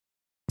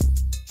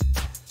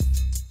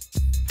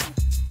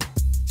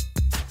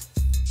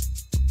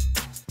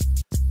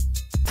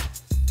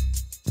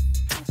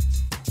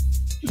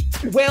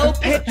Well,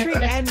 Petri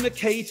and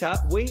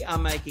Makita, we are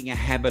making a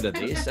habit of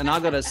this, and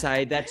I've got to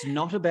say that's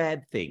not a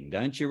bad thing,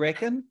 don't you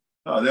reckon?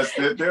 Oh, there's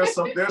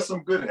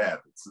some good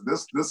habits.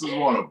 This is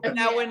one of them.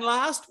 Now, when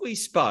last we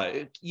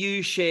spoke,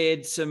 you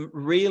shared some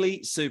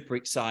really super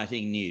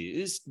exciting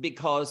news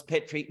because,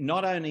 Petri,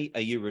 not only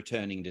are you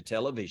returning to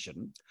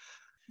television,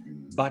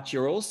 but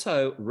you're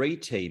also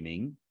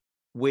re-teaming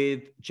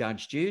with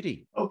Judge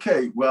Judy.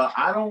 Okay, well,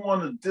 I don't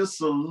want to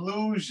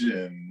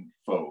disillusion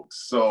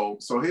folks. So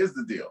here's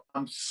the deal.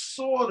 I'm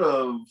sort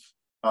of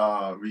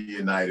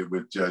reunited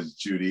with Judge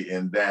Judy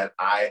in that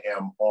I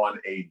am on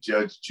a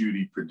Judge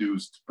Judy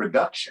produced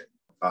production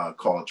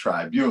called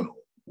Tribunal,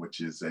 which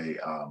is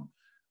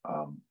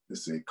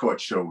it's a court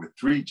show with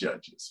 3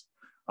 judges.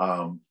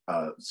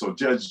 So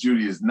Judge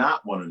Judy is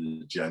not one of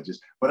the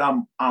judges, but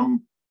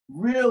I'm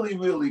really,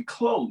 really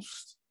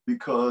close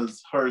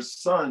because her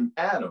son,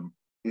 Adam,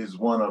 is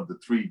one of the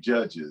 3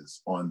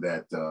 judges on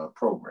that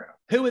program.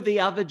 Who are the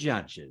other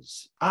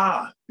judges?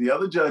 The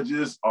other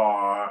judges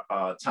are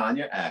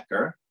Tanya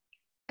Acker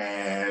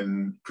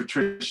and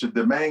Patricia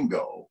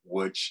DeMango,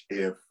 which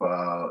if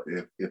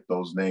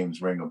those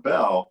names ring a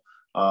bell,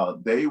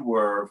 they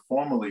were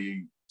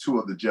formerly 2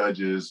 of the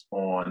judges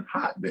on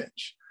Hot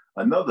Bench,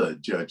 another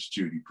Judge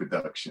Judy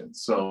production.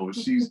 So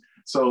she's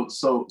so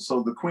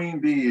the Queen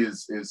Bee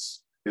is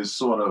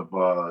sort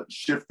of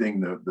shifting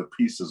the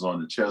pieces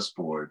on the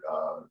chessboard,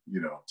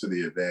 to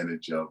the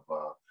advantage of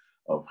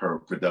her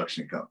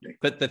production company.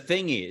 But the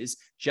thing is,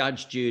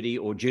 Judge Judy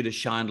or Judith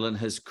Scheindlin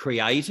has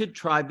created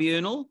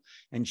Tribunal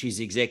and she's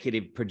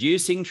executive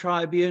producing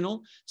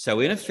Tribunal. So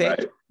in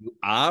effect,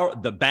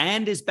 the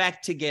band is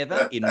back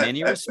together in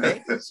many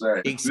respects. That's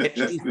right. Except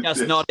she's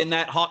just not in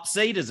that hot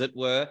seat, as it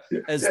were,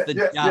 as the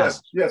judge.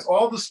 Yes.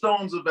 All the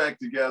Stones are back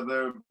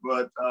together,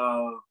 but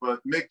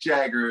Mick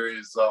Jagger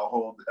is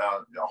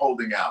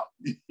holding out.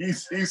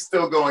 He's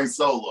still going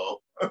solo.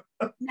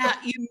 Now,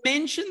 you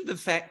mentioned the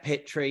fact,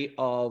 Petri,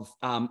 of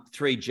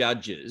 3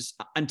 judges.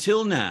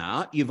 Until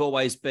now, you've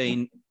always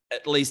been,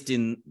 at least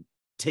in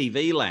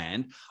TV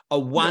land, a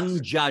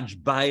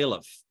one-judge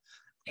bailiff.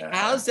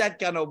 How's that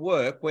going to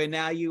work where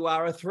now you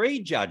are a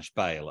 3-judge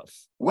bailiff?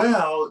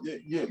 Well,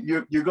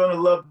 you're going to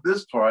love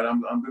this part.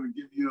 I'm going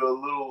to give you a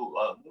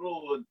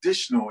little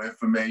additional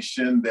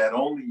information that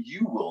only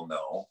you will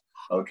know.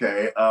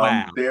 Okay.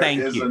 Wow.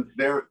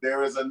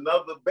 There is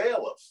another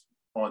bailiff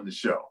on the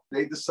show.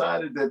 They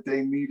decided that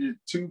they needed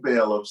 2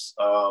 bailiffs,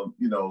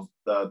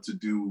 to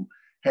do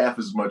half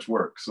as much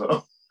work.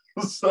 So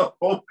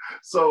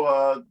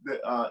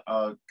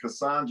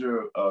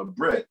Cassandra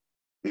Britt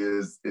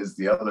is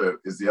the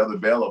other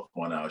bailiff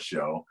on our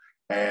show,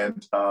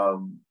 and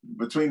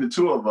between the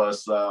 2 of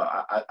us,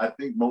 I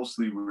think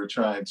mostly we were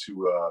trying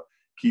to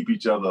keep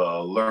each other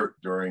alert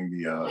during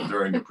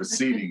the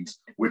proceedings,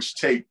 which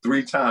take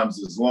 3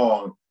 times as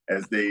long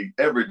as they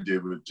ever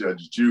did with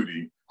Judge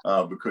Judy.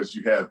 Because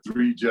you have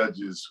 3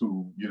 judges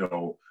who,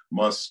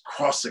 must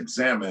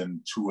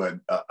cross-examine to a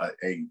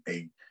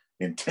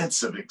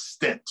intensive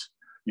extent,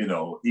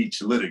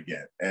 each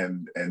litigant,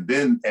 and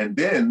then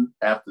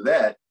after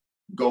that,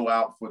 go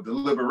out for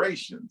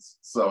deliberations.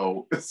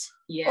 So it's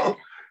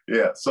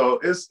So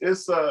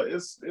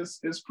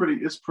it's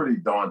pretty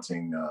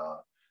daunting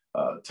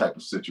type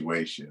of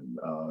situation.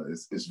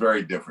 It's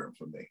very different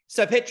for me.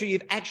 So Petri,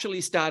 you've actually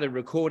started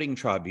recording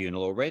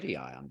Tribunal already,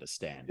 I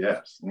understand.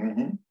 Yes.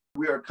 Mm-hmm.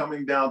 We are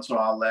coming down to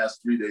our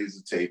last 3 days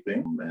of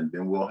taping, and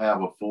then we'll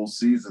have a full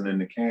season in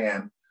the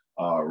can,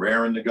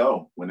 raring to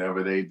go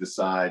whenever they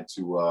decide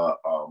to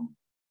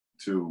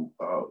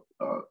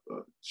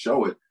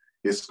show it.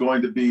 It's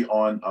going to be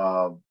on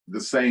the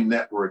same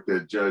network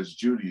that Judge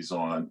Judy's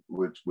on,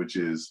 which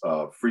is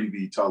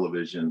Freevee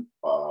Television,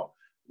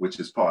 which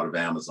is part of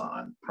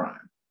Amazon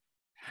Prime.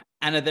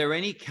 And are there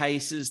any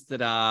cases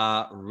that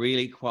are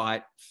really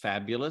quite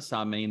fabulous?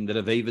 I mean, that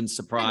have even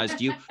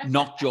surprised you,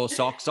 knocked your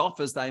socks off,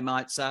 as they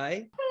might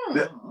say?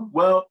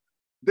 Well,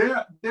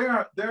 there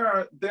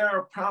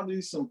are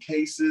probably some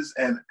cases,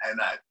 and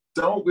I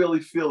don't really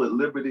feel at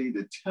liberty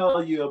to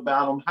tell you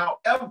about them.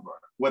 However,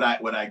 what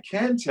I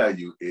can tell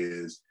you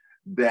is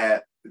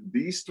that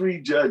these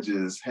 3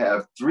 judges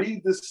have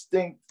 3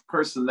 distinct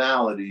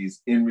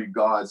personalities in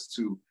regards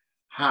to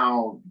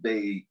how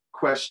they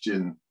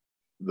question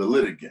the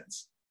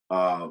litigants,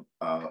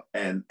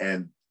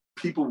 and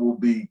people will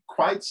be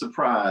quite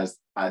surprised,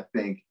 I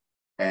think,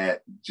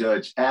 at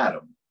Judge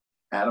Adam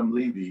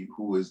Levy,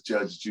 who is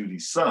Judge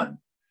Judy's son.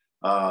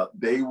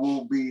 They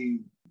will be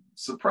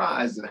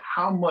surprised at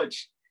how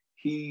much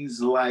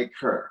he's like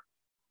her,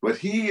 but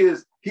he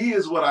is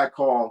what I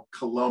call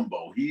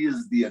Columbo. He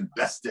is the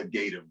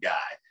investigative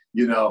guy.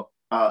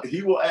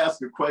 He will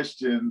ask a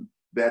question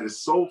that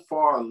is so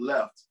far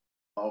left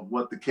of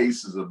what the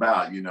case is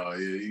about.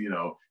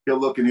 He'll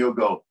look and he'll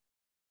go,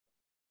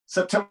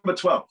 September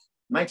 12th,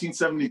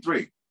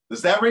 1973.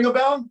 Does that ring a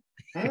bell?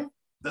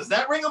 Does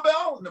that ring a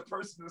bell? And the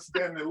person is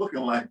standing there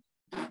looking like,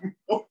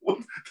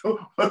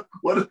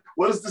 what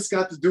has this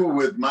got to do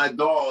with my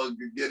dog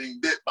getting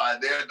bit by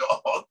their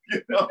dog?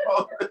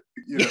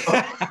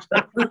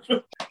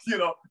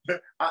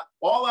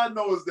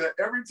 that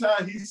every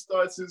time he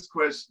starts his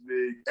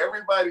questioning,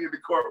 everybody in the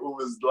courtroom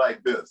is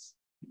like this.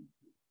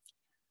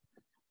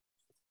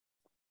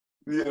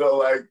 You know,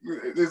 like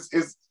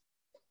it's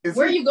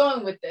where are you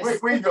going with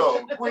this? Where you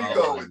going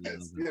with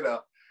this? You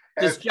know.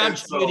 Does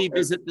Judge Judy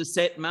visit the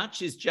set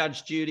much? Is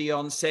Judge Judy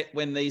on set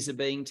when these are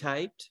being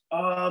taped?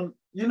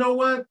 You know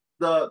what?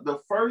 The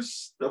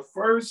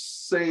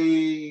first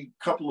say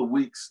couple of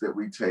weeks that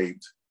we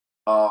taped,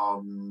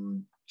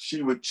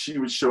 she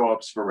would show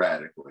up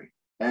sporadically,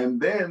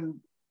 and then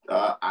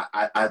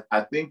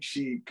I think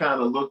she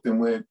kind of looked and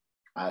went,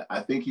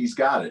 I think he's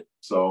got it,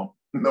 so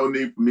no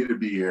need for me to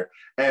be here.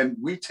 And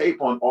we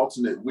tape on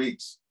alternate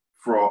weeks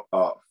from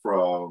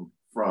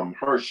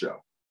her show,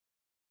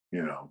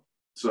 you know.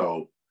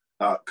 So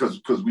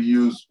because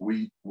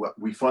we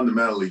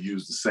fundamentally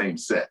use the same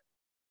set,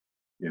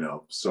 you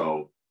know.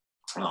 So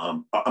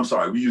I'm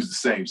sorry, we use the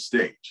same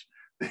stage.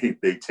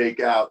 They take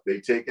out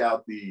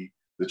the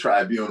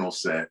tribunal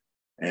set,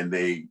 and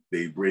they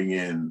bring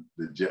in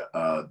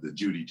the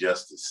Judy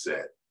Justice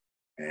set,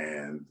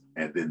 and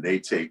then they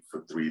tape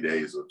for 3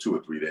 days or 2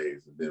 or 3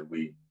 days, and then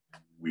we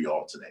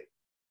alternate.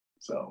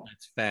 So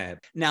that's fab.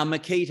 Now,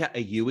 Makita, are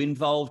you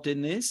involved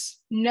in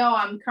this? No,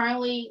 I'm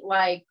currently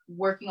like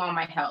working on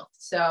my health,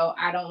 so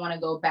I don't want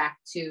to go back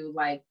to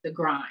like the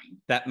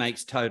grind. That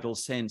makes total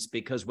sense,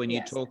 because when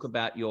you talk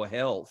about your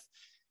health,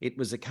 it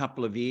was a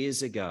couple of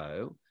years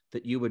ago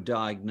that you were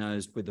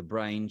diagnosed with a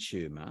brain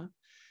tumor.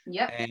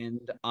 Yep.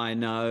 And I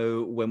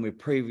know when we've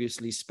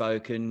previously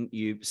spoken,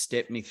 you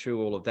stepped me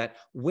through all of that.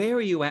 Where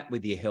are you at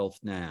with your health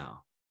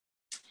now?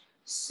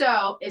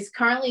 So it's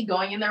currently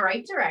going in the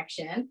right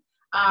direction.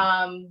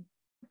 I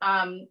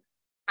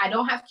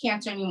don't have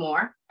cancer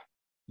anymore.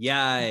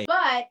 Yay.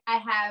 But I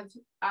have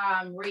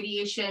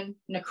radiation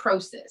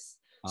necrosis.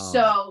 Oh.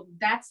 So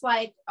that's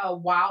like a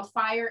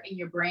wildfire in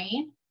your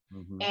brain.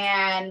 Mm-hmm.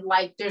 And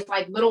like there's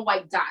like little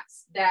white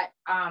dots that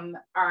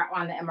are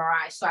on the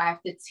MRI. So I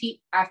have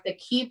to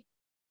keep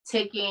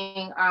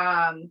taking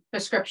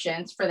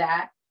prescriptions for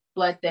that,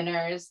 blood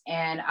thinners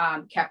and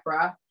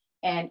Keppra.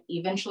 And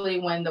eventually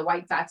when the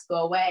white dots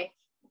go away,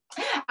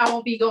 I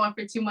won't be going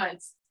for 2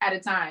 months at a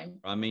time.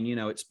 I mean, you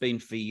know, it's been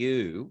for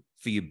you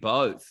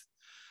both,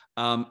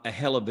 a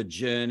hell of a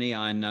journey.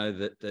 I know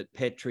that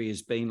Petri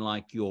has been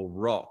like your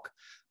rock.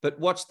 But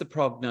what's the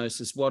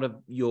prognosis? What have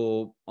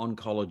your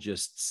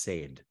oncologists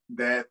said?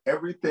 That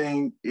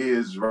everything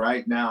is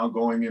right now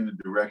going in the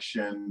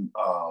direction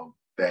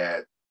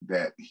that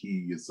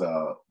he is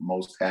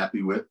most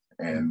happy with,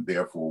 and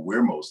therefore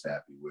we're most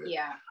happy with.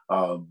 Yeah.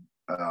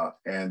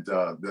 And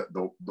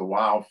the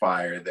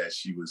wildfire that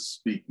she was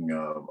speaking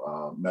of,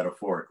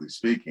 metaphorically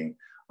speaking,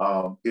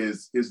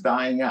 is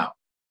dying out.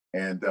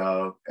 And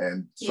so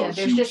yeah,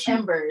 there's just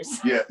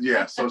embers.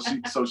 Yeah.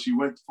 So she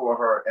went for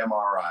her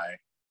MRI.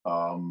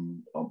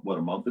 What,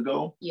 a month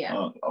ago?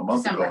 Yeah, a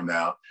month December. ago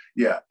now.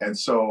 Yeah, and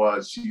so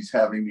she's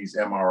having these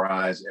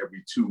MRIs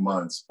every 2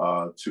 months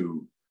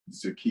to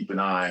keep an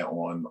eye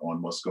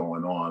on what's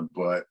going on.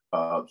 But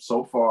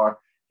so far,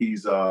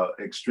 he's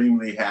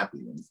extremely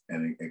happy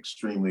and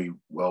extremely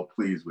well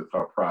pleased with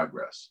her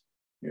progress.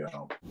 You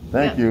know.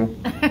 Thank you.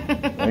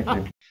 Thank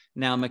you.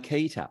 Now,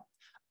 Makita,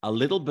 a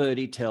little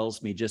birdie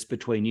tells me, just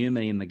between you,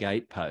 me, and the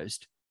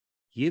gatepost,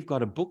 you've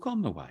got a book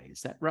on the way.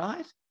 Is that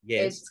right?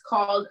 Yes. It's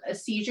called A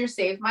Seizure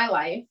Saved My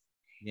Life.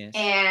 Yes.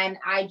 And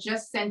I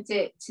just sent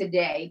it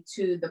today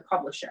to the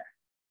publisher.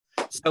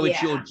 So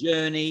it's your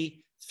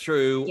journey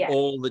through Yes.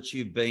 all that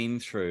you've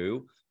been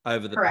through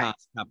over the Correct.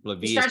 past couple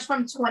of years. It starts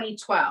from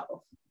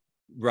 2012.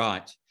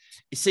 Right.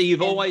 You see,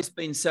 you've always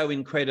been so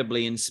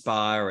incredibly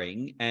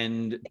inspiring,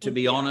 and to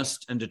be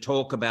honest, and to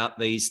talk about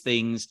these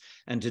things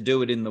and to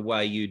do it in the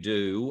way you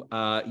do,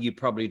 you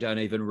probably don't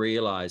even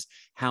realize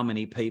how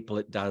many people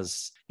it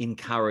does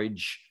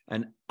encourage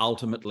and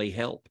ultimately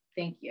help.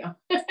 Thank you.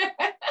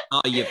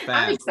 Oh, you're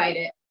fab. I'm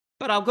excited.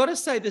 But I've got to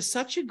say, there's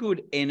such a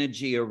good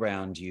energy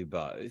around you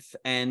both,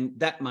 and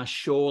that must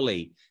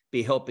surely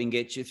be helping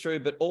get you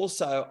through. But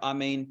also, I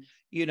mean,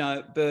 you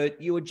know, Byrd,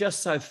 you were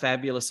just so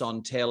fabulous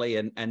on telly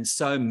and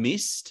so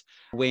missed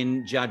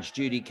when Judge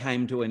Judy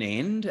came to an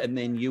end, and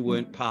then you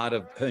weren't part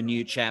of her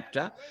new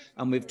chapter.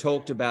 And we've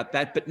talked about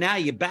that. But now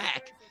you're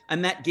back,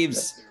 and that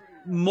gives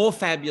more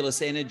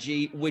fabulous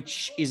energy,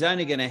 which is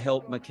only going to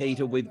help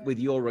Makita with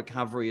your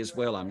recovery as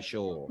well, I'm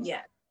sure.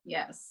 Yeah.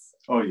 Yes.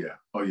 Oh yeah.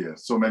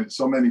 So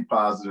many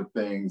positive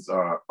things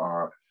are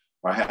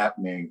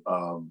happening,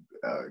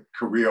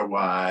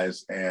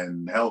 career-wise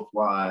and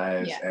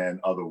health-wise and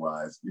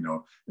otherwise, you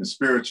know. And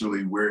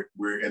spiritually,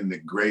 we're in the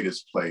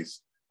greatest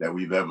place that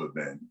we've ever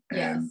been,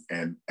 and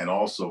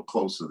also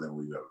closer than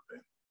we've ever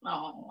been.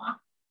 Oh.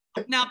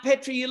 Now,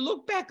 Petri, you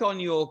look back on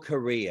your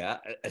career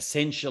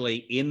essentially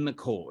in the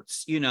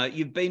courts. You know,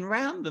 you've been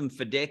around them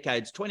for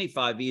decades,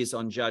 25 years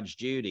on Judge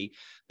Judy.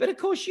 But of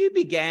course, you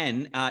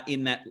began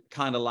in that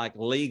kind of like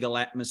legal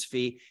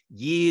atmosphere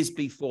years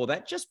before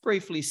that. Just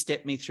briefly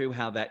step me through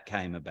how that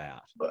came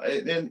about.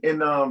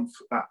 I'll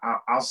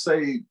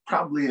say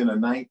probably in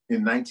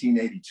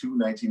 1982,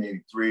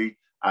 1983,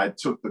 I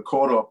took the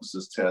court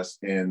officers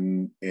test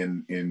in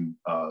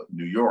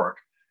New York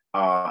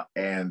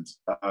and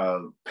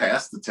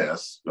passed the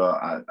test.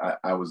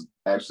 I was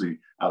actually,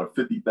 out of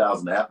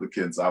 50,000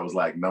 applicants, I was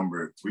like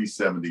number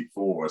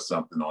 374 or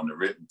something on the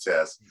written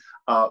test.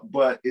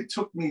 But it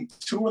took me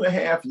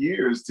 2.5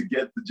 years to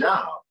get the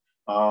job.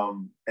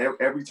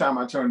 Every time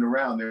I turned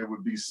around, there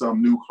would be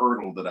some new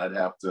hurdle that I'd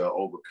have to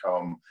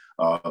overcome.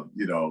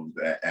 You know,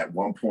 at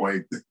one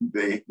point,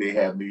 they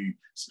had me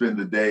spend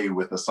the day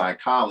with a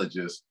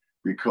psychologist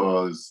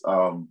because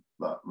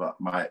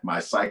my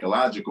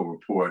psychological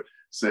report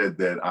said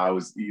that I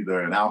was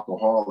either an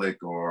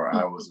alcoholic or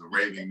I was a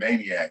raving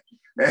maniac.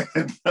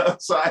 And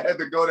so I had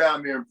to go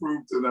down there and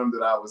prove to them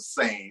that I was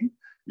sane,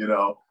 you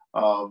know.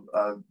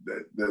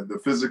 The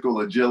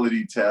physical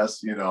agility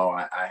test, you know,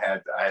 I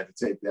had to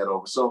take that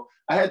over. So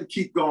I had to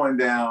keep going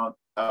down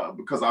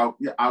because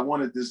I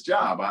wanted this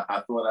job.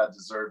 I thought I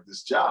deserved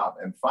this job.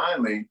 And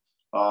finally,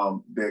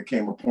 there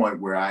came a point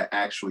where I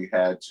actually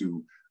had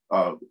to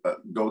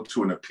go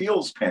to an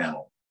appeals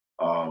panel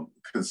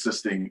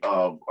consisting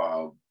of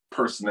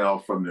personnel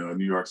from the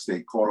New York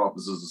State Court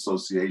Officers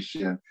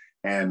Association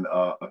and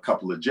a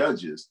couple of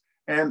judges.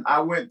 And I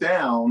went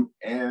down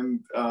and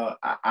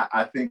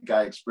I think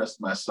I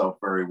expressed myself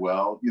very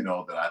well, you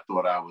know, that I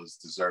thought I was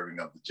deserving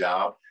of the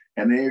job.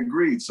 And they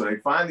agreed. So they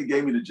finally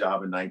gave me the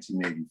job in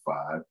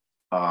 1985.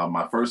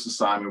 My first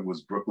assignment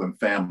was Brooklyn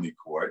Family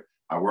Court.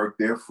 I worked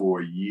there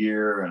for a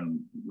year and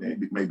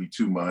maybe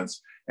 2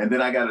 months. And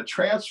then I got a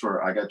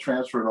transfer. I got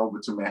transferred over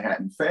to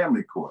Manhattan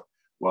Family Court.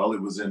 Well,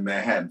 it was in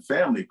Manhattan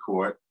Family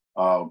Court,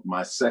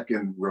 my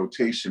second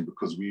rotation,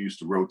 because we used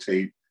to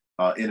rotate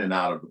in and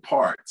out of the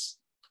parts.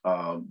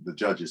 The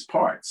judges'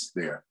 parts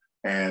there.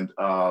 And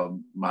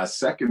my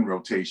second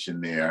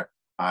rotation there,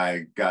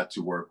 I got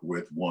to work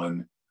with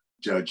one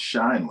Judge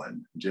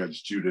Scheinlin,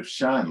 Judge Judith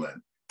Scheinlin.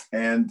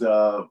 And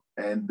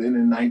then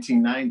in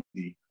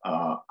 1990,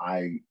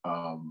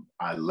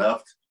 I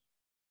left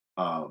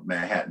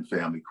Manhattan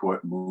Family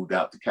Court, moved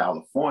out to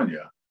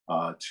California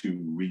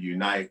to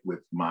reunite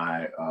with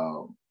my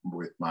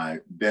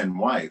then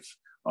wife.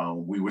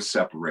 We were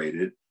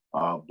separated.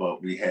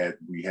 But we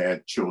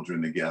had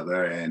children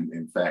together, and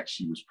in fact,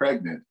 she was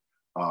pregnant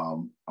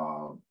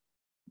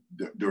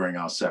during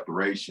our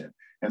separation.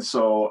 And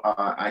so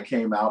I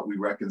came out, we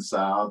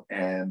reconciled,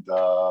 and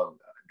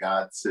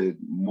God said,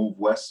 "Move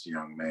west,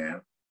 young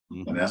man."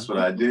 Mm-hmm. And that's what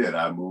I did.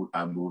 I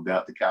moved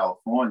out to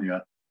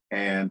California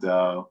and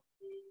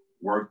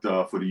worked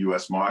for the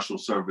U.S. Marshal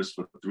Service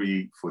for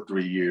three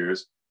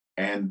years,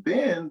 and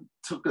then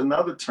took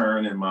another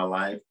turn in my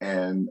life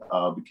and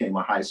became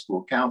a high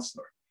school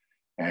counselor.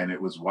 And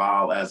it was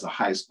while as a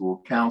high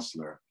school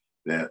counselor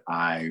that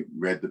I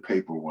read the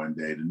paper one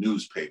day, the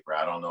newspaper.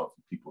 I don't know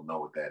if people know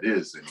what that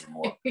is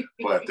anymore,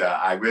 but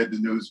I read the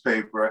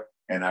newspaper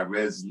and I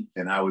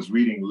was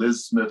reading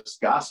Liz Smith's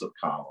gossip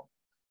column.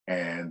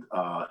 And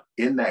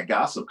in that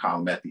gossip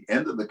column, at the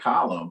end of the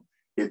column,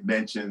 it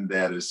mentioned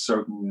that a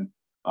certain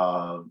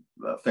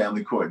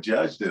family court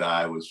judge that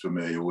I was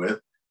familiar with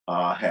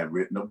had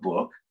written a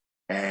book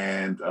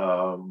and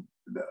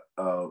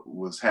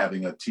was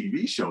having a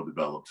TV show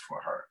developed for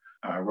her.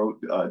 I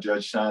wrote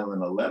Judge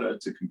Scheinlin a letter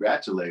to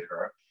congratulate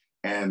her,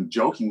 and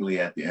jokingly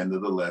at the end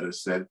of the letter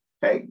said,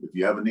 "Hey, if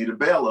you ever need a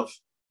bailiff,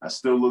 I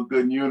still look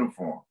good in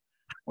uniform."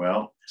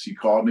 Well, she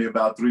called me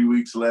about 3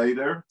 weeks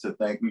later to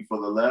thank me for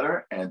the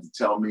letter and to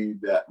tell me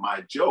that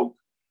my joke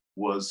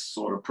was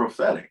sort of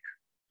prophetic,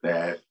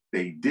 that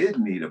they did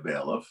need a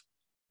bailiff,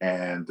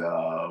 and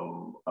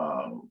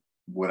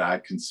would I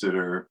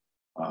consider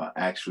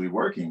actually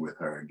working with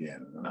her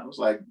again? And I was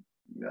like,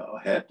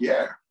 heck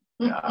yeah,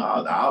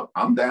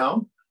 I'm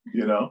down,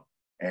 you know.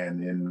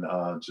 And in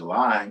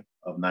July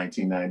of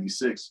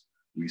 1996,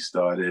 we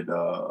started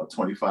a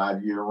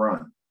 25-year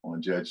run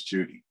on Judge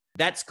Judy.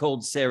 That's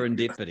called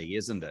serendipity,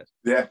 isn't it?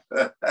 Yeah,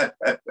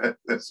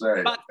 that's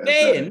right. But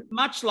then,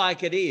 much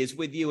like it is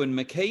with you and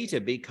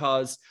Makita,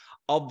 because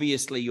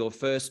obviously your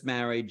first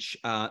marriage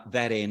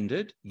that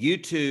ended, you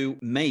two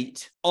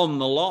meet on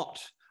the lot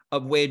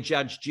of where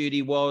Judge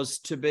Judy was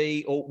to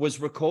be or was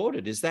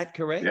recorded. Is that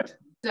correct? Yeah.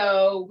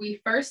 So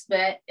we first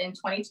met in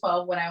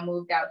 2012 when I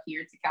moved out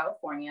here to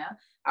California.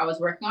 I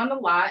was working on the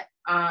lot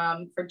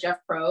for Jeff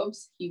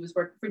Probst. He was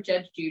working for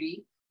Judge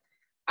Judy.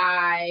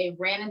 I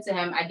ran into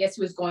him. I guess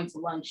he was going to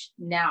lunch.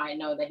 Now I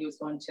know that he was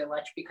going to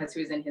lunch because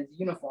he was in his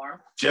uniform.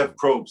 Jeff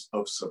Probst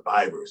of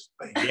Survivors.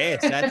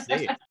 Yes, that's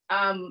it.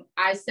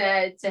 I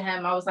said to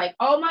him, I was like,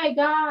 "Oh my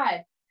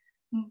God,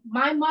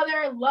 my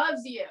mother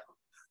loves you.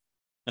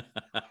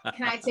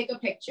 Can I take a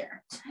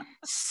picture?"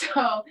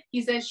 So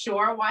he said,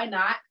 "Sure, why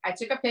not?" I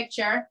took a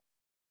picture.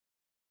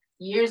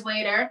 Years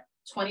later,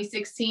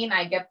 2016,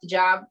 I get the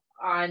job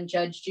on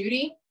Judge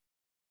Judy.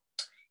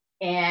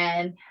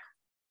 And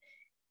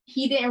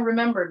he didn't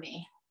remember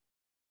me.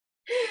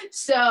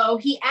 So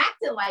he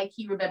acted like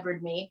he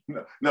remembered me.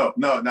 No.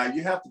 Now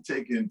you have to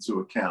take into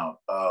account,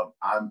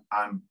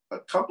 I'm a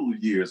couple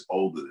of years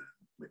older than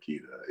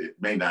Makita. It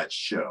may not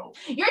show.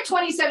 You're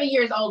 27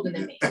 years older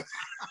than me.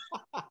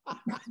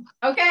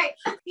 Okay,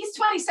 he's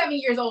 27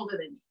 years older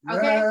than me.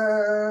 Okay,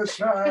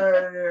 Yes, I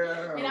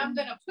am. and I'm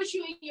gonna push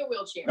you in your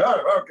wheelchair.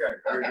 Oh,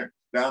 okay.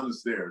 Down the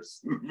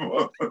stairs.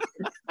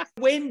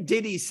 When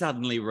did he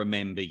suddenly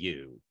remember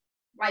you?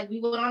 Like, we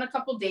went on a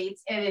couple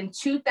dates, and in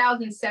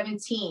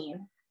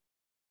 2017,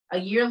 a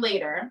year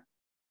later,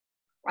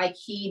 like,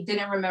 he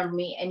didn't remember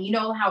me. And you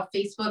know how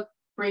Facebook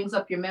brings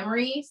up your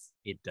memories?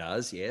 It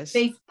does, yes.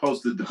 They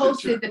posted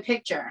the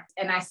picture.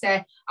 And I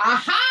said,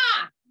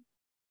 aha,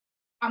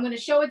 I'm going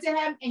to show it to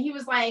him. And he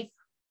was like,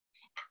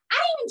 I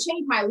didn't even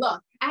change my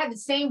look. I had the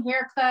same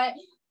haircut,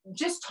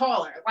 just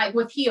taller, like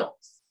with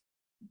heels.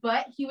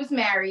 But he was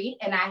married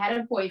and I had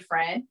a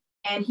boyfriend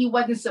and he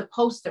wasn't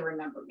supposed to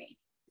remember me.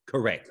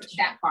 Correct.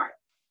 That part.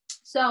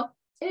 So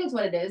it is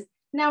what it is.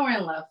 Now we're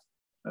in love.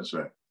 That's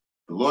right.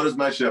 The Lord is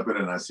my shepherd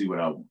and I see what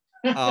I want.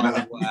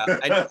 Oh, wow.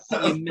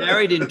 And you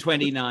married in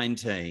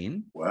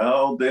 2019.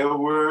 Well, there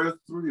were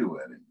 3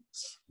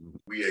 weddings.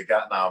 We had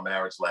gotten our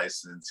marriage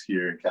license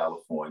here in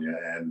California,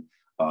 and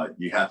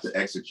you have to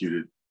execute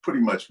it pretty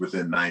much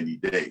within 90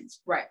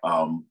 days. Right.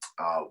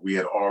 We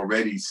had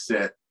already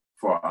set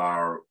for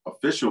our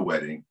official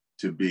wedding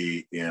to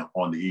be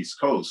on the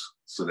East Coast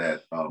so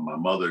that my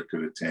mother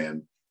could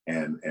attend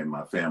and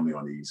my family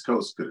on the East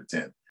Coast could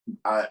attend.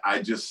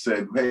 I just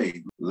said,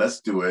 hey,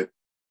 let's do it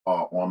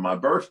on my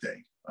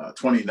birthday.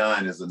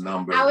 29 is a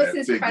number that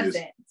figures.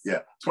 Present. Yeah,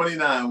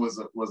 29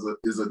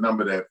 is a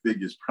number that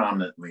figures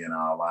prominently in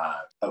our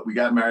lives. We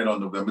got married on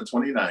November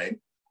 29th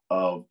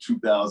of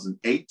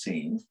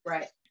 2018.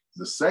 Right.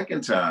 The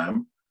second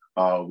time,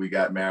 we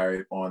got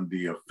married on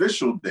the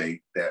official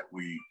date that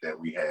we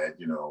had,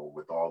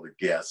 with all the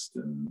guests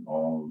and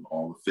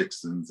all the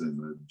fixings and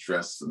the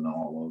dress and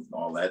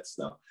all that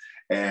stuff.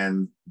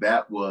 And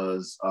that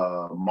was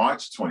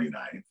March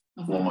 29th,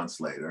 4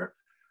 months later.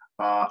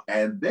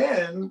 And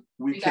then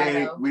we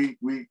came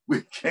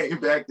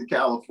back to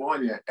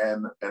California,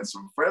 and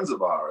some friends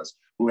of ours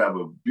who have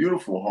a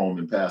beautiful home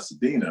in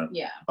Pasadena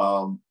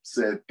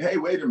said, hey,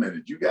 wait a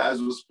minute, you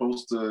guys were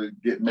supposed to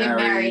get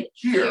married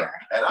here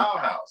at our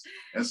house.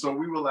 And so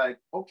we were like,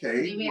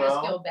 okay, they made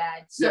us feel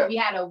bad. So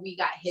we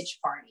got hitch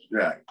party.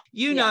 Right.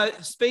 You know,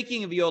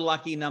 speaking of your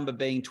lucky number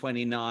being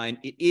 29,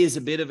 it is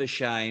a bit of a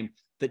shame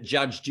that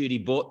Judge Judy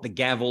brought the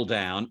gavel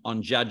down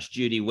on Judge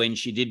Judy when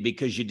she did,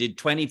 because you did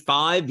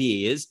 25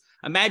 years.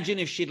 Imagine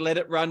if she'd let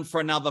it run for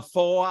another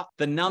 4,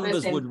 the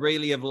numbers would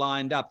really have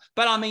lined up.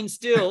 But I mean,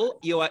 still,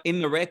 you are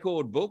in the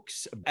record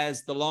books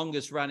as the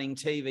longest running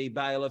TV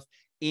bailiff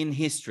in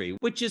history,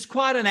 which is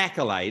quite an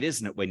accolade,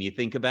 isn't it, when you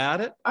think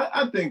about it?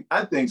 I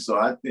think so.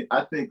 I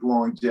think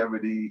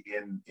longevity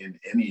in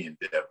any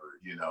endeavor,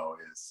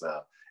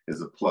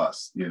 is a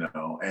plus,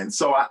 And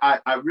so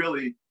I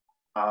really,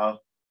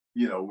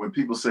 when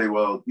people say,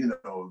 well,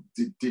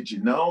 did you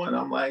know? And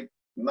I'm like,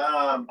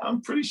 nah,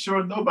 I'm pretty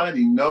sure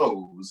nobody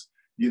knows,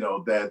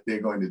 that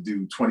they're going to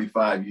do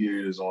 25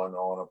 years on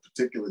a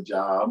particular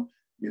job,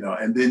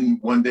 and then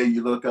one day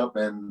you look up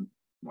and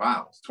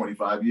wow,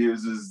 25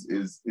 years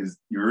is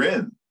you're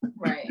in.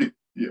 Right.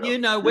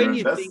 When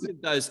you think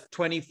of those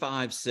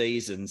 25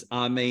 seasons,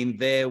 I mean,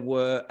 there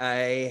were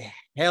a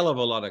hell of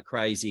a lot of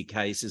crazy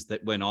cases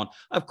that went on.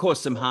 Of course,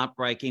 some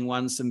heartbreaking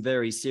ones, some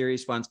very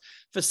serious ones.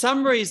 For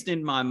some reason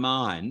in my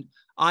mind,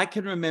 I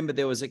can remember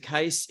there was a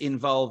case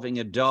involving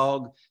a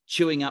dog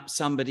chewing up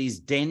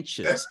somebody's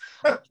dentures.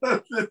 What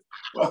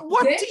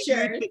do you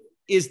think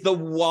is the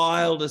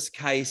wildest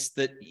case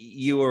that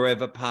you were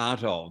ever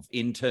part of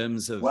in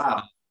terms of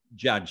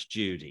Judge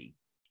Judy?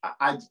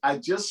 I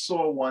just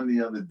saw one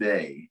the other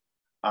day,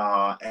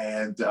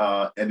 and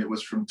it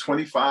was from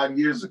 25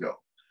 years ago.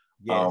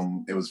 Yes.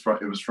 It was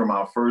from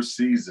our first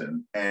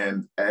season,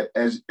 and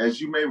as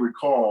you may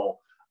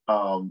recall,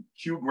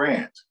 Hugh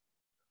Grant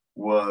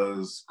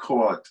was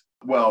caught.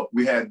 Well,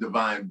 we had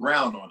Divine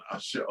Brown on our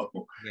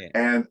show,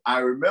 and I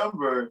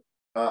remember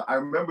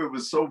it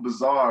was so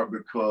bizarre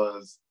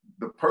because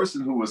the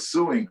person who was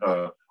suing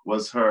her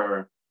was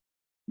her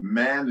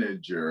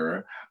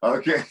manager.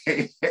 Okay.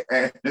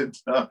 And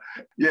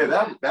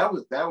that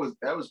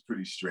was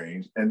pretty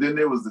strange. And then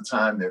there was the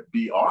time that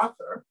Bea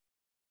Arthur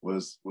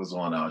was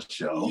on our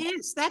show.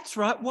 Yes, that's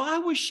right. Why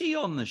was she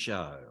on the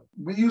show?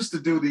 We used to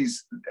do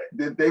these,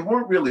 they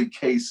weren't really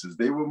cases.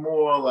 They were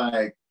more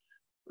like,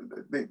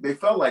 they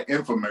felt like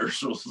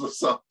infomercials or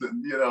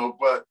something,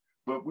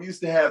 but we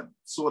used to have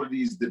sort of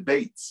these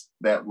debates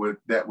that would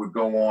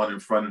go on in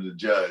front of the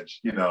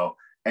judge,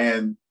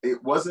 and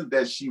it wasn't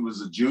that she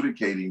was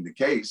adjudicating the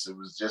case. It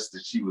was just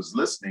that she was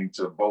listening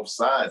to both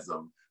sides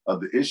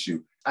of the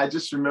issue. I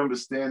just remember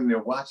standing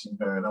there watching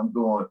her, and I'm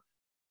going,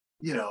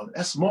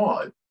 that's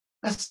Maud.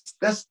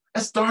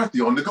 That's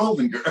Dorothy on the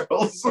Golden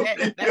Girls.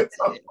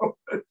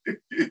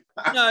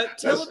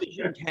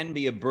 Television can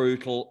be a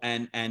brutal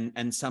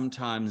and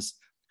sometimes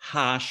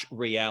harsh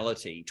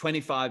reality.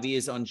 25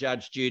 years on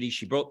Judge Judy.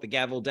 She brought the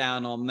gavel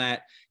down on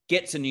that.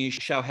 gets a new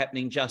show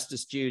happening,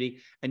 Justice Judy,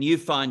 and you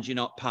find you're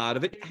not part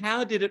of it.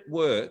 How did it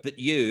work that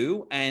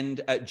you and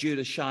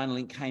Judith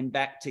Scheinling came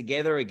back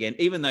together again,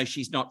 even though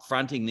she's not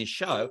fronting this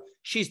show?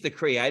 She's the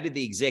creator,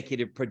 the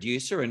executive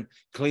producer, and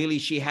clearly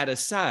she had a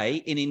say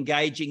in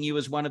engaging you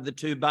as one of the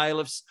two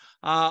bailiffs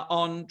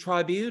on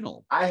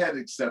Tribunal. I had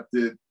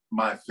accepted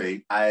my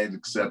fate. I had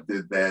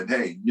accepted that,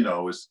 hey, you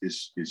know,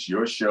 it's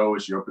your show,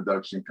 it's your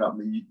production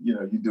company. You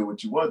know, you do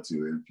what you want to,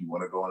 and if you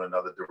want to go in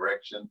another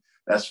direction,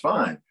 that's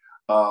fine.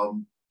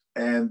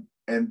 And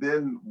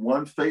then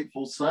one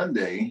fateful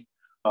Sunday,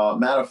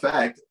 matter of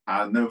fact,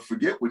 I'll never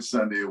forget which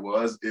Sunday it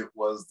was. It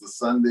was the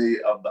Sunday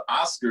of the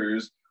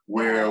Oscars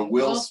where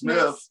Will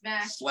Smith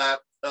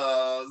slapped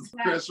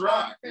Chris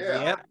Rock.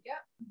 Yeah. Yep.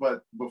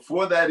 But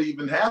before that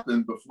even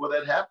happened,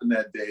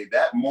 that day,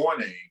 that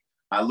morning,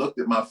 I looked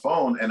at my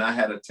phone and I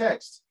had a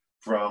text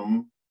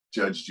from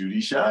Judge Judy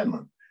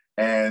Scheinling.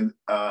 And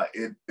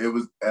it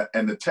was,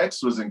 and the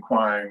text was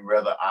inquiring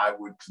whether I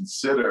would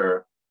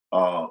consider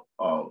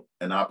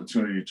an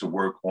opportunity to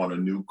work on a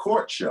new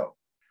court show.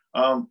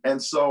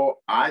 And so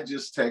I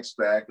just text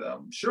back,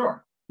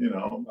 sure, you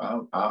know,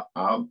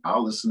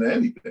 I'll listen to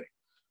anything.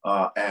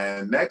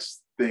 And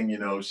next thing you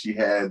know, she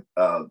had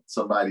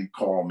somebody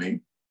call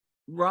me.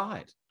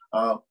 Right.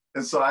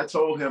 And so I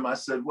told him, I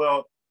said,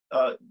 well,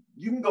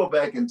 you can go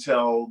back and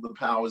tell the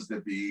powers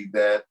that be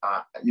that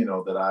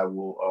that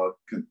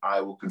I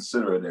will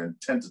consider it, and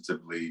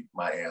tentatively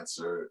my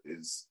answer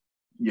is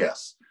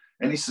yes.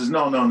 And he says,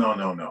 no.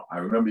 I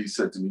remember he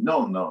said to me,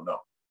 no,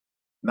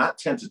 not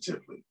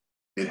tentatively.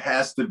 It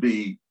has to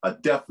be a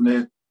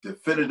definite,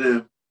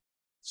 definitive,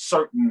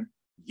 certain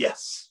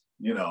yes,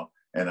 you know.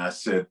 And I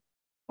said,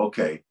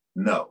 okay,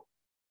 no.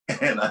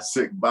 And I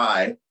said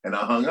bye, and I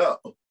hung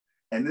up.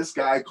 And this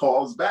guy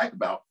calls back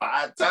about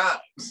 5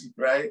 times,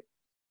 right?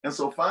 And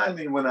so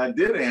finally, when I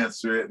did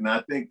answer it, and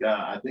I think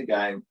I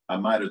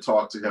might have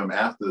talked to him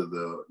after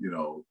the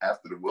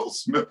Will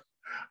Smith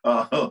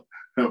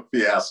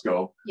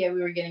fiasco. Yeah,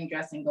 we were getting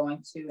dressed and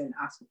going to an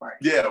Oscar party.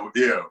 Yeah,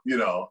 you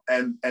know,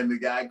 and the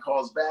guy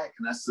calls back,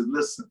 and I said,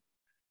 listen,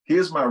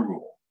 here's my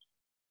rule.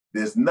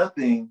 There's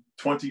nothing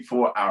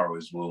 24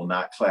 hours will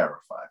not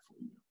clarify for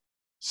you.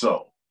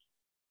 So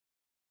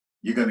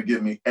you're going to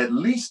give me at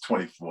least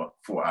 24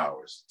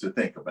 hours to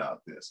think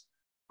about this.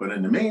 But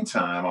in the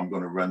meantime, I'm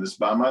going to run this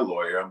by my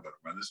lawyer. I'm going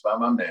to run this by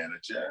my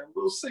manager, and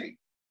we'll see.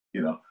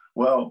 You know,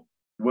 well,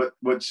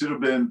 what should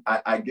have been,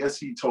 I guess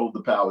he told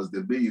the powers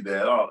that be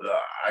that,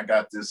 I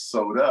got this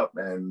sewed up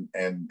and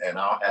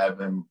I'll have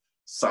him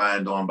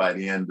signed on by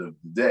the end of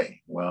the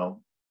day.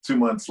 Well, 2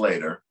 months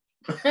later,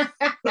 2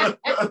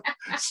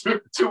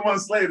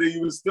 months later,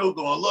 he was still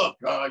going, look,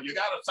 you got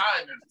to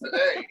sign this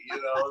today. You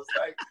know, it's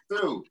like,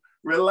 dude,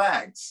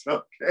 relax,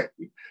 okay?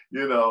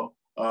 You know,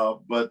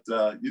 but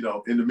you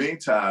know, in the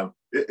meantime,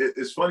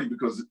 it's funny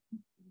because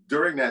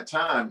during that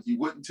time, he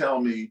wouldn't tell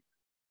me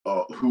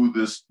who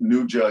this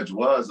new judge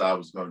was I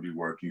was going to be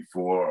working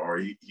for, or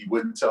he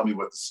wouldn't tell me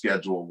what the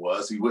schedule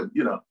was. He wouldn't,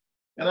 you know,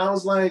 and I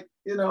was like,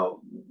 you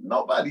know,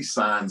 nobody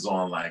signs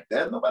on like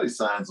that. Nobody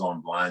signs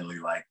on blindly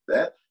like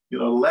that. You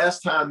know, the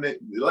last time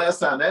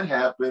that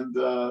happened,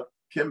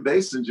 Kim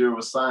Basinger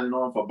was signing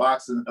on for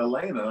boxing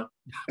Helena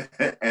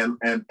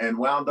and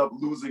wound up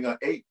losing an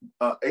 $8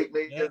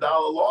 million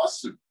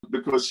lawsuit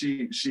because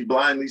she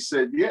blindly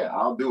said, yeah,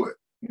 I'll do it,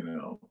 you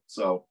know.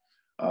 So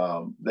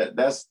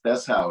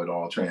that's how it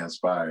all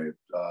transpired.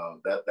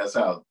 That's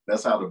how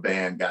the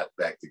band got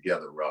back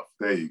together rough.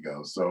 There you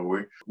go.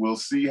 So we'll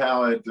see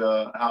how it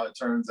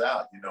turns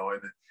out, you know.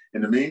 And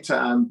in the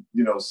meantime,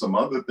 you know, some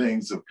other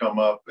things have come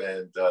up,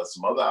 and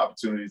some other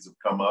opportunities have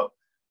come up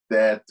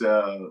that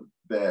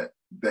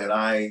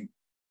I,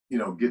 you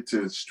know, get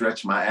to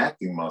stretch my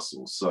acting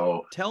muscles.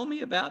 So tell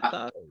me about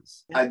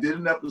those. I did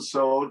an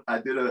episode. I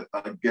did a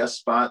guest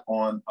spot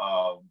on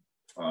Law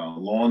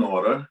and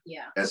Order,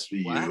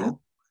 SVU.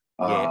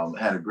 Wow.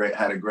 Had a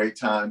great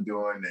time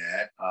doing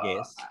that.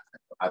 Yes.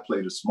 I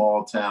played a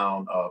small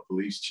town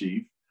police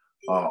chief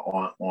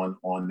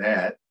on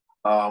that.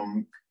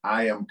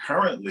 I am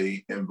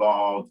currently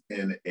involved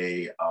in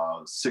a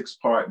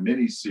 6-part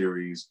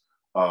miniseries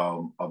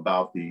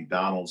about the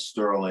Donald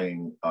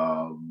Sterling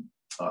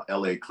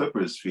LA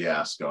Clippers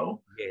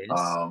fiasco,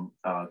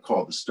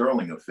 called The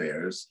Sterling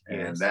Affairs.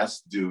 Yes. And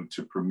that's due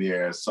to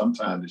premiere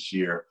sometime this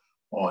year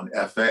on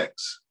FX.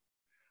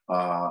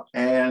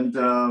 And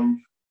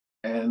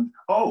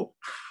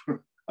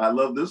I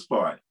love this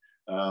part.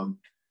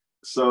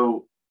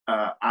 So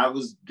I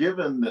was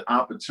given the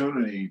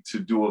opportunity to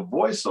do a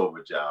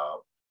voiceover job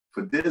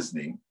for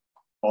Disney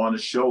on a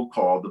show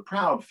called The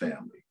Proud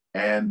Family.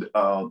 And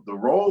the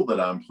role that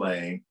I'm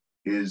playing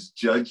is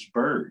Judge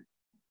Byrd.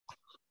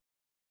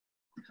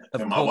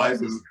 And my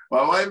wife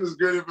is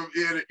grinning from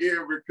ear to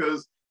ear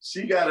because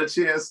she got a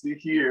chance to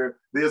hear,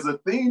 there's a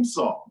theme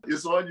song.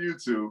 It's on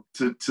YouTube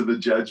to the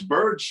Judge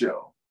Byrd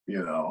show,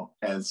 you know?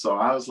 And so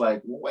I was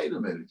like, well, wait a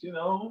minute, you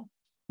know,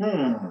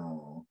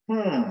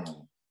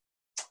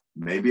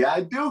 maybe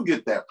I do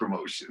get that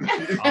promotion.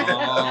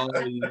 Oh,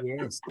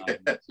 yes.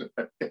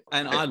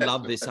 And I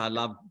love this. I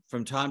love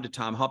from time to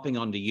time hopping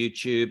onto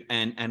YouTube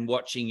and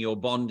watching your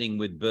Bonding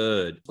with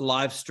Byrd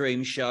live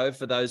stream show.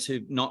 For those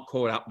who've not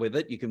caught up with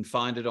it, you can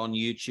find it on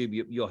YouTube.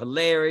 You're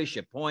hilarious,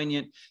 you're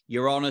poignant,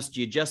 you're honest,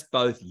 you're just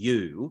both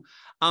you.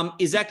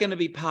 Is that going to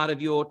be part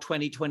of your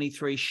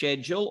 2023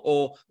 schedule,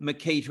 or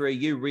Makita, are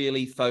you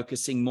really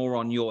focusing more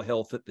on your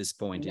health at this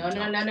point in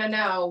time?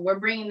 No. We're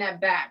bringing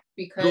that back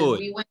because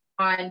we went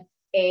on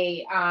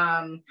a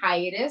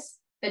hiatus,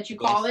 that you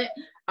call it,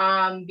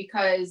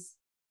 because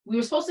we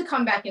were supposed to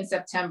come back in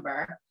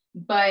September,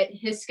 but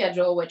his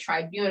schedule with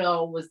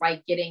Tribunal was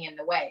like getting in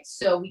the way.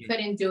 So we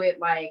couldn't do it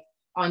like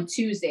on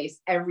Tuesdays,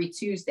 every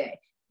Tuesday.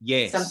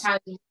 Yes.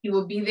 Sometimes he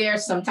will be there,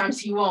 sometimes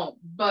he won't.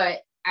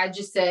 But I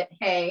just said,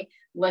 hey,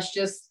 let's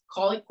just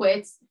call it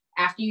quits.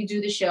 After you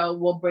do the show,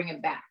 we'll bring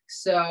it back.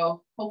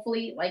 So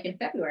hopefully like in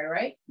February,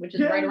 right? Which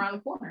is right around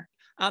the corner.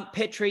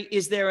 Petri,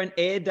 is there an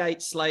air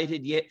date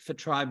slated yet for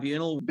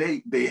Tribunal?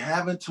 They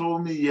haven't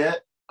told me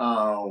yet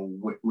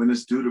when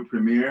it's due to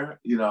premiere.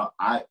 You know,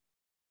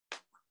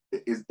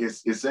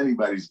 it's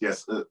anybody's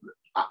guess.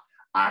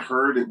 I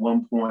heard at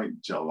one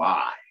point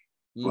July,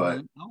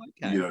 but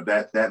you know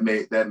that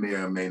may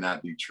or may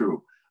not be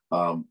true.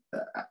 I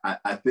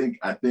think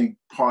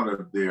part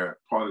of their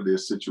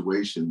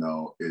situation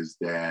though is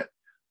that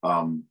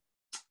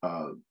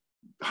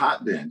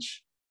Hot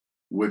Bench,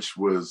 which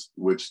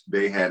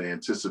they had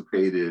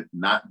anticipated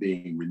not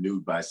being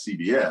renewed by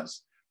CBS,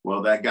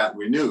 well, that got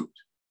renewed.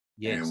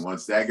 Yes. And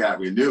once that got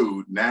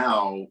renewed,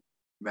 now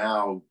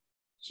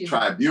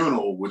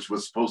Tribunal, which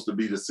was supposed to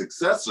be the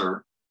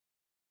successor,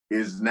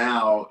 is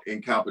now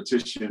in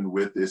competition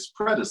with its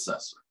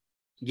predecessor.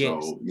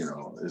 Yes. So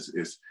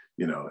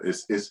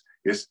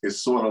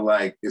it's sort of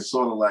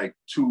like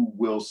two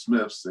Will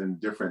Smiths in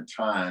different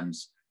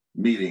times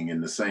meeting in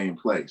the same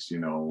place.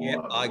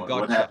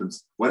 What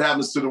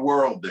happens to the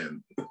world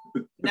then?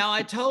 Now,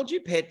 I told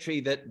you, Petri,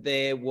 that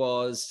there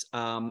was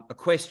a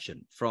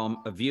question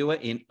from a viewer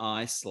in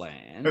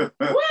Iceland.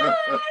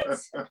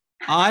 What?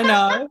 I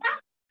know.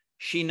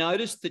 She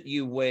noticed that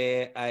you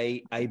wear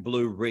a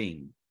blue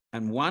ring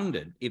and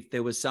wondered if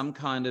there was some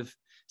kind of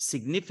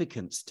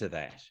significance to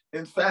that.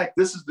 In fact,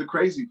 this is the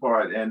crazy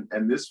part,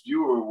 and this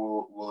viewer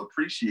will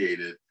appreciate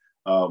it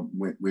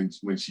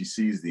when she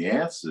sees the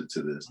answer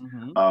to this.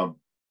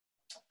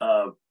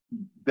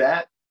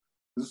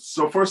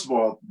 So first of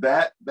all,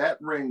 that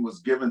ring was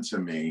given to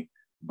me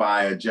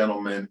by a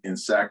gentleman in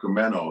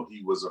Sacramento.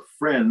 He was a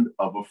friend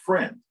of a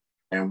friend,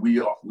 and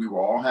we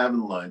were all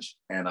having lunch,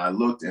 and I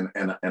looked and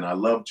I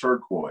love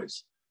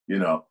turquoise,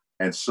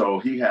 and so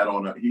he had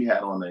on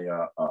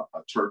a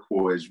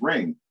turquoise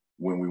ring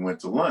when we went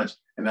to lunch,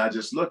 and I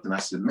just looked and I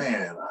said,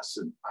 man,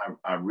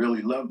 I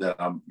really love that.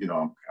 I'm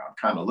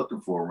kind of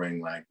looking for a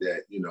ring like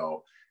that,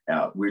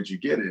 where'd you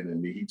get it?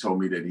 And he told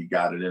me that he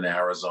got it in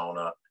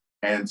Arizona.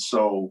 And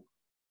so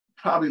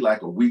probably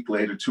like a week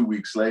later, 2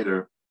 weeks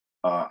later,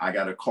 I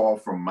got a call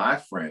from my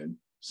friend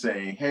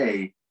saying,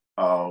 hey,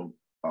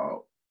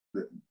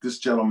 this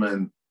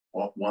gentleman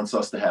wants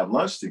us to have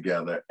lunch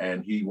together,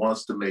 and he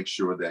wants to make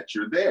sure that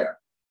you're there.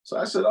 So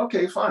I said,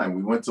 okay, fine.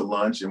 We went to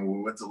lunch, and when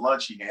we went to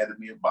lunch, he handed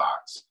me a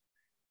box.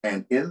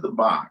 And in the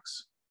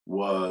box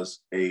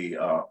was a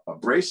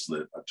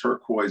bracelet, a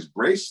turquoise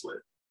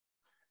bracelet,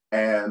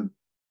 and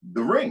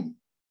the ring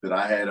that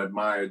I had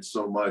admired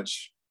so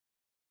much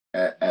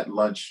at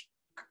lunch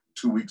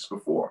 2 weeks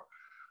before.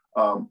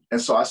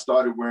 And so I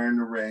started wearing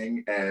the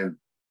ring, and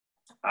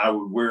I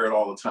would wear it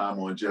all the time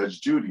on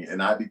Judge Judy.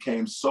 And I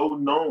became so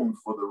known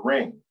for the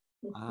ring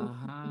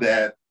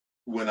that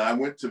when I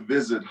went to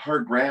visit her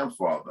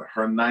grandfather,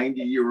 her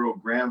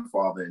 90-year-old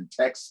grandfather in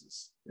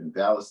Texas, in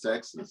Dallas,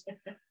 Texas,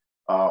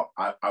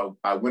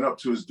 I went up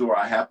to his door.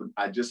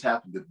 I just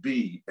happened to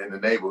be in the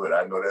neighborhood.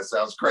 I know that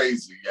sounds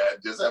crazy. I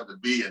just happened to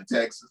be in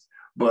Texas.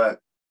 But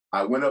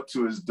I went up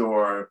to his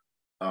door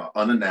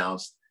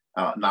unannounced,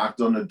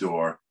 knocked on the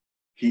door.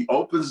 He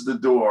opens the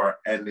door,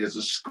 and there's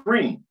a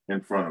screen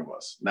in front of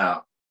us.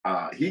 Now,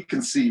 he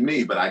can see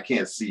me, but I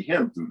can't see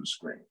him through the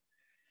screen.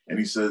 And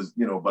he says,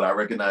 but I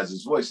recognize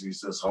his voice. And he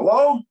says,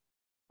 hello?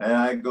 And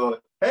I go,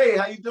 hey,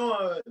 how you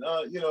doing?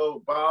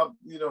 Bob,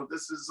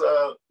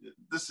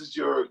 this is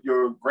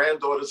your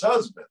granddaughter's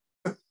husband.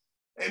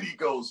 And he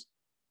goes,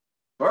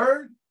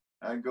 Byrd?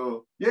 I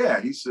go, yeah.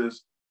 He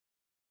says,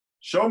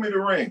 show me the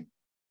ring.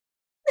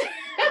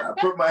 I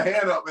put my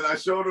hand up and I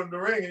showed him the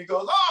ring, and he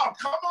goes, oh,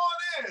 come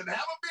on in, have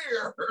a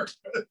beer.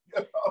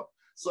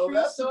 So True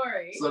that's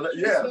story. So that,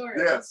 story.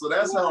 yeah. So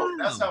that's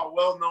how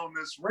well known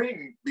this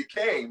ring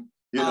became.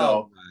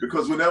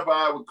 Because whenever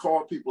I would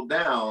call people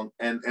down,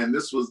 and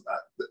this was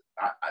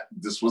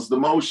this was the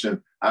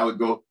motion, I would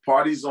go,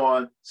 party's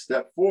on,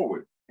 step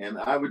forward, and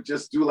I would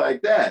just do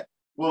like that.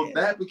 Well,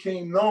 that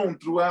became known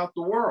throughout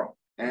the world,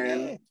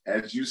 and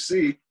as you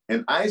see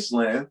in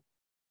Iceland,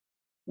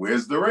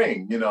 where's the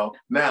ring?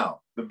 Now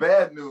the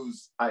bad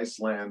news,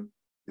 Iceland,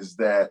 is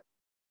that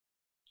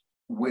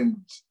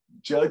when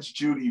Judge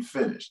Judy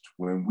finished,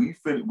 when we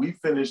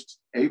finished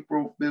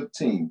April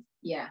 15th.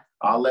 Yeah.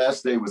 Our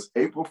last day was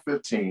April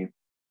 15th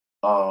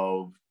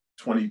of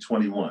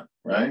 2021,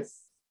 right?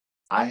 Yes.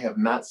 I have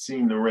not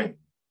seen the ring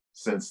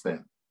since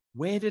then.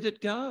 Where did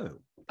it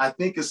go? I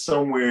think it's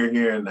somewhere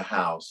here in the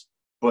house,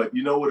 but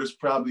you know what it's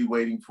probably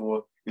waiting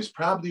for? It's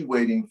probably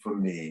waiting for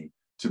me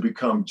to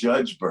become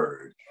Judge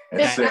Byrd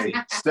and say,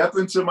 step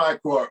into my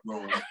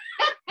courtroom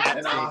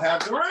and I'll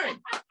have the ring.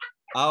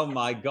 Oh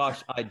my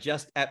gosh, I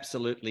just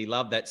absolutely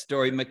love that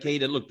story.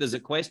 Makita, look, there's a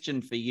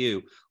question for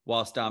you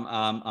whilst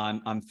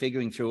I'm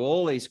figuring through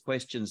all these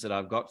questions that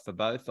I've got for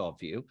both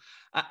of you.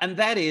 And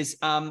that is,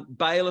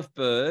 Bailiff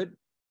Byrd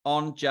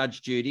on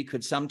Judge Judy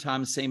could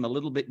sometimes seem a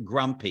little bit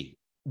grumpy.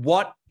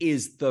 What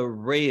is the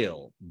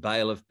real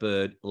Bailiff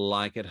Byrd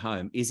like at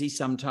home? Is he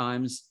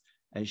sometimes,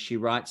 as she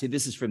writes here,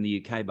 this is from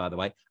the UK, by the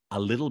way, a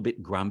little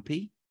bit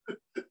grumpy?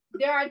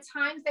 There are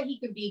times that he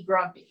could be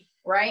grumpy,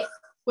 right?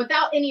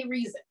 Without any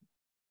reason.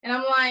 And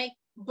I'm like,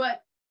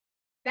 but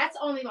that's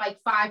only like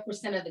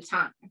 5% of the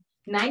time.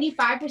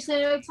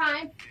 95% of the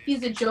time,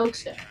 he's a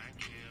jokester.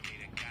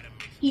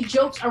 He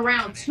jokes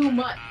around too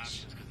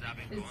much.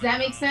 Does that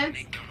make sense?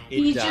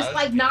 He's just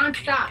like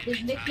nonstop.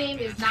 His nickname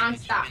is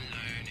nonstop.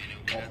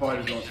 All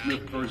parties on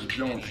Smith versus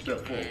Jones, step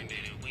forward.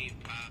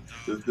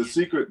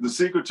 The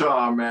secret to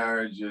our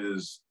marriage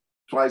is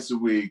twice a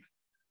week.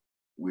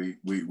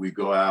 We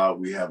go out,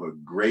 we have a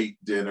great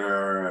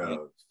dinner, a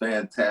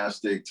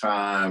fantastic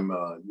time,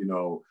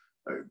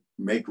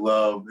 make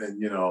love,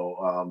 and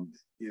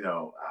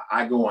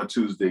I go on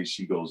Tuesdays,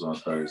 she goes on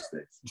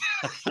Thursdays.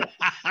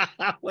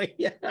 For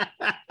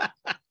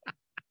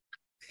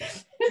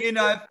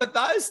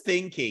those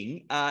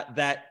thinking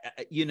that,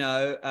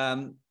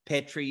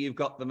 Petri, you've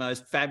got the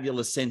most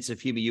fabulous sense of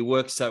humor. You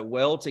work so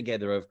well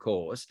together, of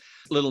course.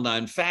 Little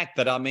known fact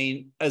that,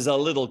 as a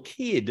little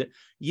kid,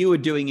 you were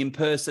doing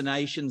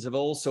impersonations of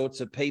all sorts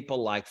of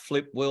people like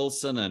Flip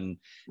Wilson and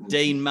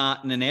Dean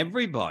Martin and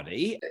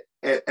everybody.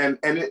 And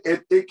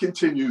it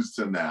continues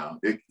to now.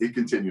 It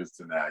continues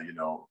to now.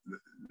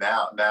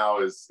 Now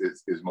is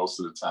most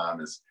of the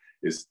time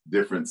it's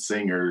different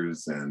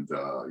singers, and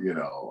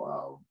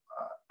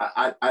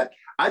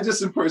I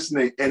just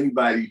impersonate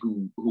anybody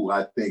who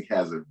I think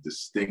has a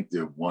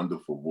distinctive,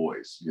 wonderful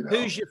voice.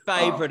 Who's your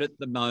favorite at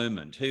the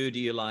moment? Who do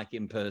you like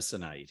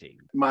impersonating?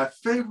 My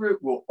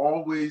favorite will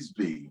always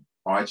be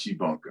Archie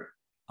Bunker.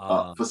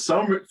 For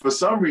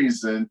some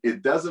reason,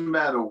 it doesn't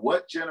matter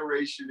what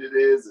generation it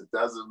is. It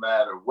doesn't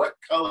matter what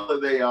color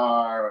they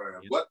are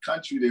or what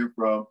country they're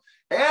from.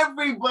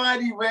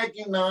 Everybody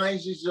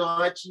recognizes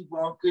Archie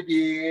Bunker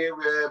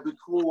there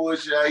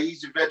because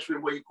he's a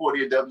veteran, what you call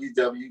the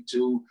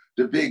WW2,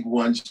 the big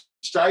one.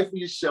 Stifle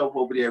yourself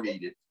over there,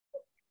 read it.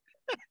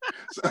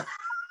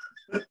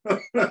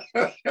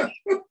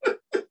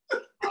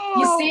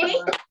 You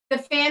see? The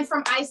fan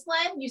from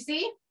Iceland, you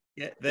see?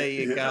 Yeah, there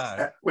you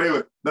go.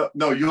 Wait.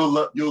 No, you'll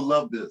love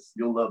this.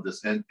 You'll love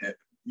this, and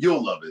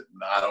you'll love it.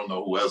 I don't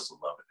know who else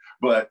will love it,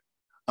 but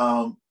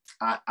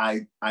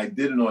I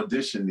did an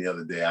audition the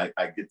other day.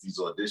 I get these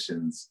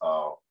auditions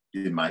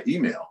in my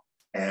email,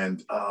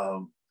 and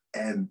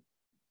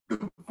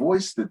the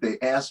voice that they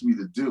asked me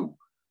to do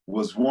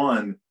was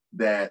one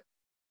that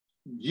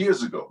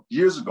years ago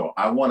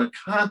I won a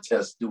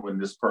contest doing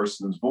this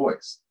person's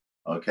voice.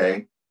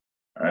 Okay,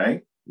 all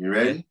right, you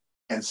ready? Yeah.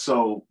 And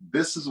so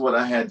this is what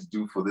I had to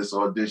do for this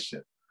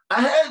audition.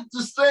 I had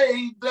to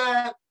say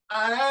that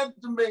I had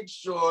to make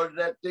sure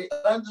that they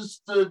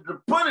understood the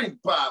pudding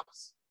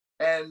pops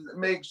and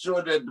make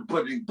sure that the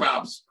pudding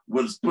pops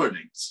was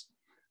puddings.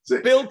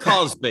 So, Bill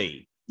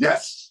Cosby.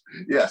 Yes.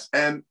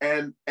 And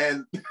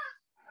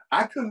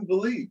I couldn't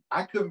believe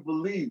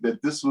that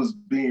this was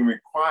being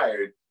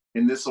required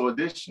in this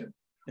audition.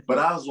 But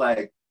I was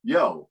like,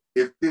 yo,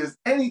 if there's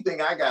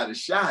anything I got a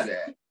shot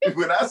at,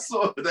 when I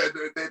saw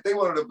that they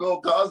wanted a Bill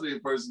Cosby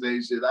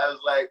impersonation, I was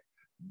like,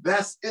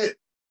 that's it.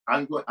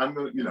 I'm going,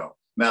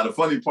 Now the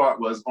funny part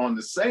was on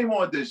the same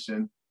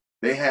audition,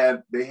 they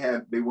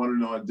wanted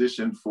an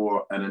audition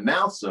for an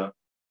announcer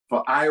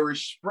for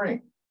Irish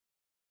Spring,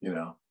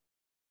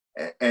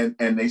 and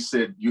they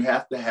said you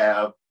have to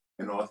have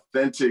an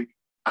authentic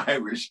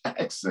Irish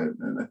accent.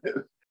 And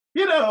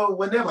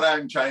whenever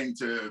I'm trying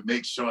to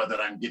make sure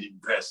that I'm getting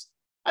dressed,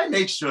 I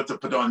make sure to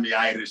put on the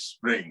Irish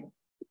Spring.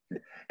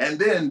 And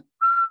then,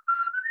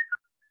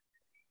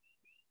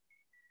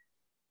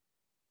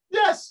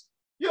 yes,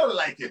 you'll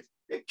like it.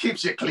 It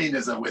keeps you clean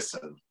as a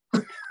whistle.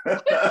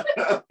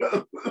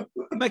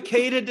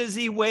 Makita, does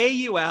he wear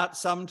you out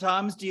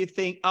sometimes? Do you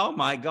think, oh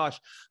my gosh,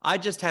 I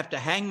just have to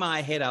hang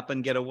my head up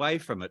and get away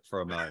from it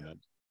for a moment?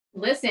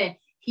 Listen,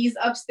 he's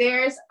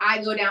upstairs,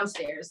 I go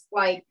downstairs.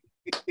 Like,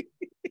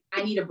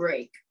 I need a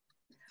break.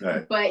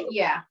 Right. But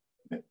yeah.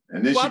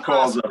 And then she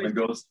calls up and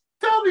goes,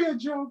 tell me a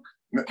joke.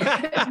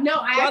 No,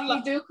 I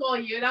actually do call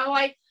you. And I'm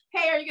like,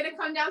 hey, are you going to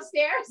come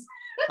downstairs?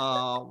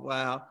 Oh,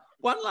 wow.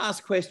 One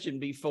last question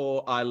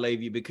before I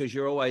leave you, because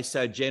you're always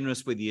so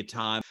generous with your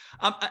time.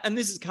 And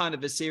this is kind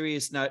of a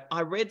serious note.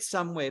 I read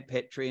somewhere,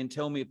 Petri, and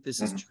tell me if this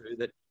is true,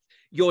 that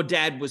your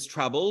dad was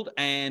troubled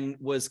and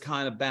was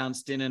kind of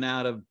bounced in and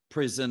out of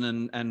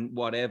prison and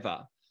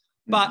whatever.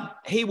 But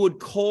he would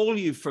call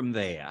you from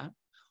there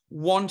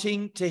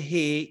wanting to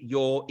hear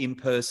your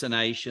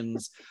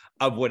impersonations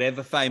of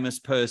whatever famous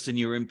person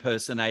you're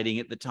impersonating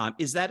at the time.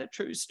 Is that a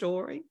true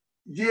story?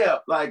 Yeah,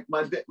 like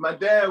my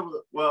dad,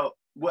 well,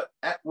 what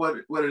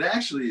it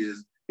actually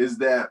is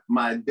that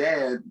my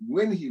dad,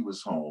 when he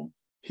was home,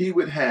 he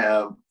would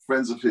have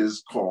friends of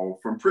his call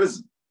from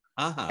prison.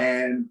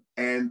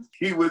 And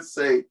he would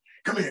say,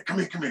 come here.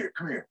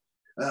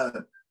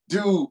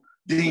 Do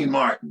Dean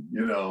Martin,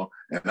 you know,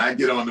 and I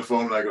get on the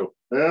phone and I go,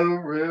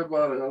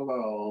 everybody,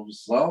 hello,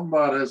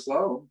 somebody,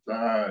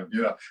 sometime,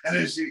 you know, and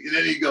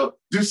then he go,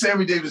 do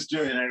Sammy Davis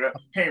Jr. And I go,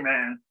 hey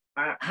man,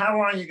 how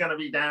long are you going to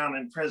be down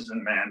in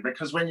prison, man?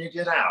 Because when you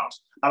get out,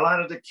 a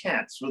lot of the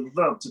cats would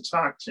love to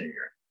talk to you.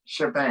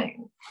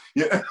 Shebang.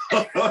 Yeah.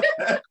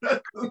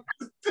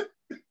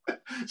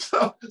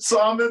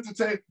 So I'm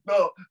entertained.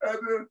 No,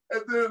 and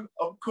then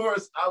of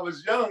course I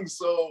was young,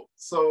 so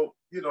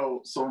you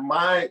know, so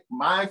my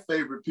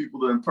favorite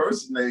people to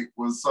impersonate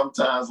was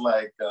sometimes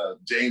like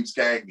James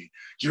Cagney.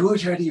 You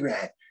dirty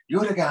rat,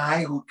 you're the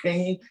guy who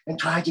came and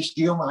tried to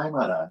steal my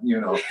mother.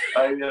 You know,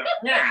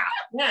 yeah,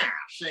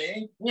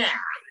 see, yeah,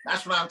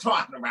 that's what I'm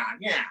talking about.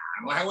 Yeah,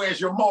 like, where's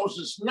your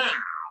Moses now?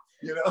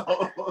 You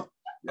know.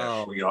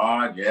 Yes, we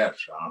are. Yes,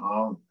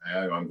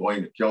 I'm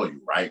going to kill you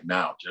right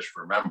now. Just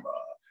remember,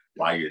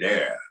 while you're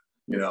there,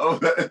 you know.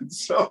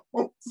 so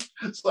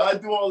I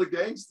do all the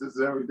gangsters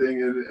and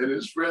everything, and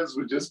his friends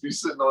would just be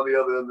sitting on the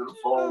other end of the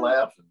phone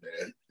laughing,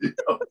 man. You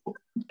know?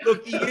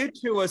 Look, you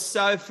two are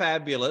so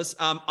fabulous.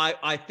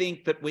 I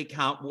think that we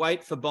can't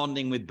wait for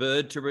Bonding with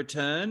Byrd to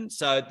return.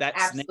 So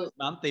that's Absolutely. Next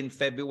month in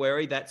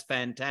February. That's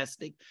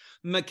fantastic.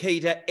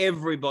 Makita,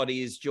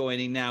 everybody is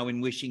joining now in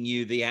wishing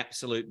you the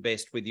absolute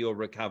best with your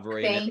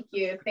recovery. Thank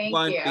you.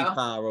 Won't be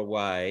far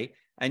away.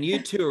 And you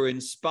two are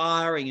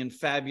inspiring and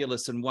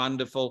fabulous and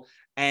wonderful.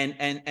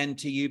 And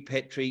to you,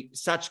 Petri,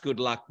 such good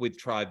luck with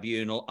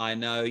Tribunal. I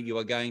know you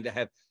are going to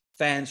have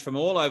fans from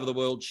all over the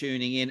world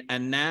tuning in.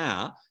 And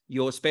now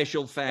your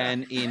special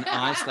fan in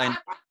Iceland.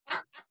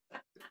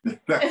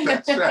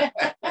 That's right.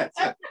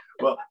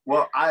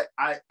 Well, I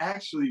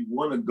actually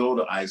want to go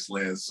to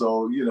Iceland.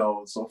 So, you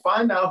know, so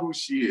find out who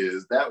she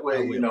is. That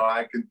way, you know,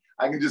 I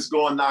can just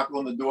go and knock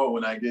on the door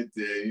when I get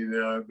there, you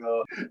know,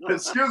 go,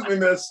 excuse me,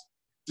 miss,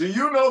 do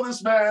you know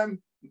this man?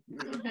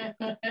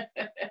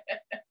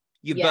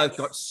 You've both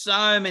got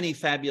so many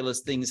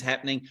fabulous things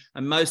happening,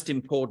 and most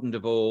important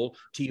of all,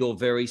 to your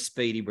very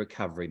speedy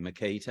recovery,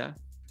 Makita.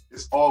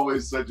 It's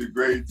always such a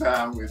great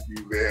time with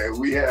you, man.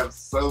 We have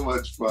so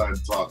much fun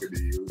talking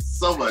to you.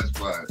 So much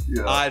fun. You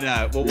know? I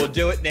know. Well, we'll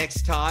do it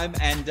next time,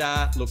 and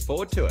look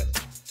forward to it.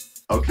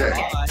 Okay.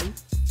 Bye.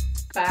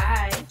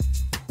 Bye.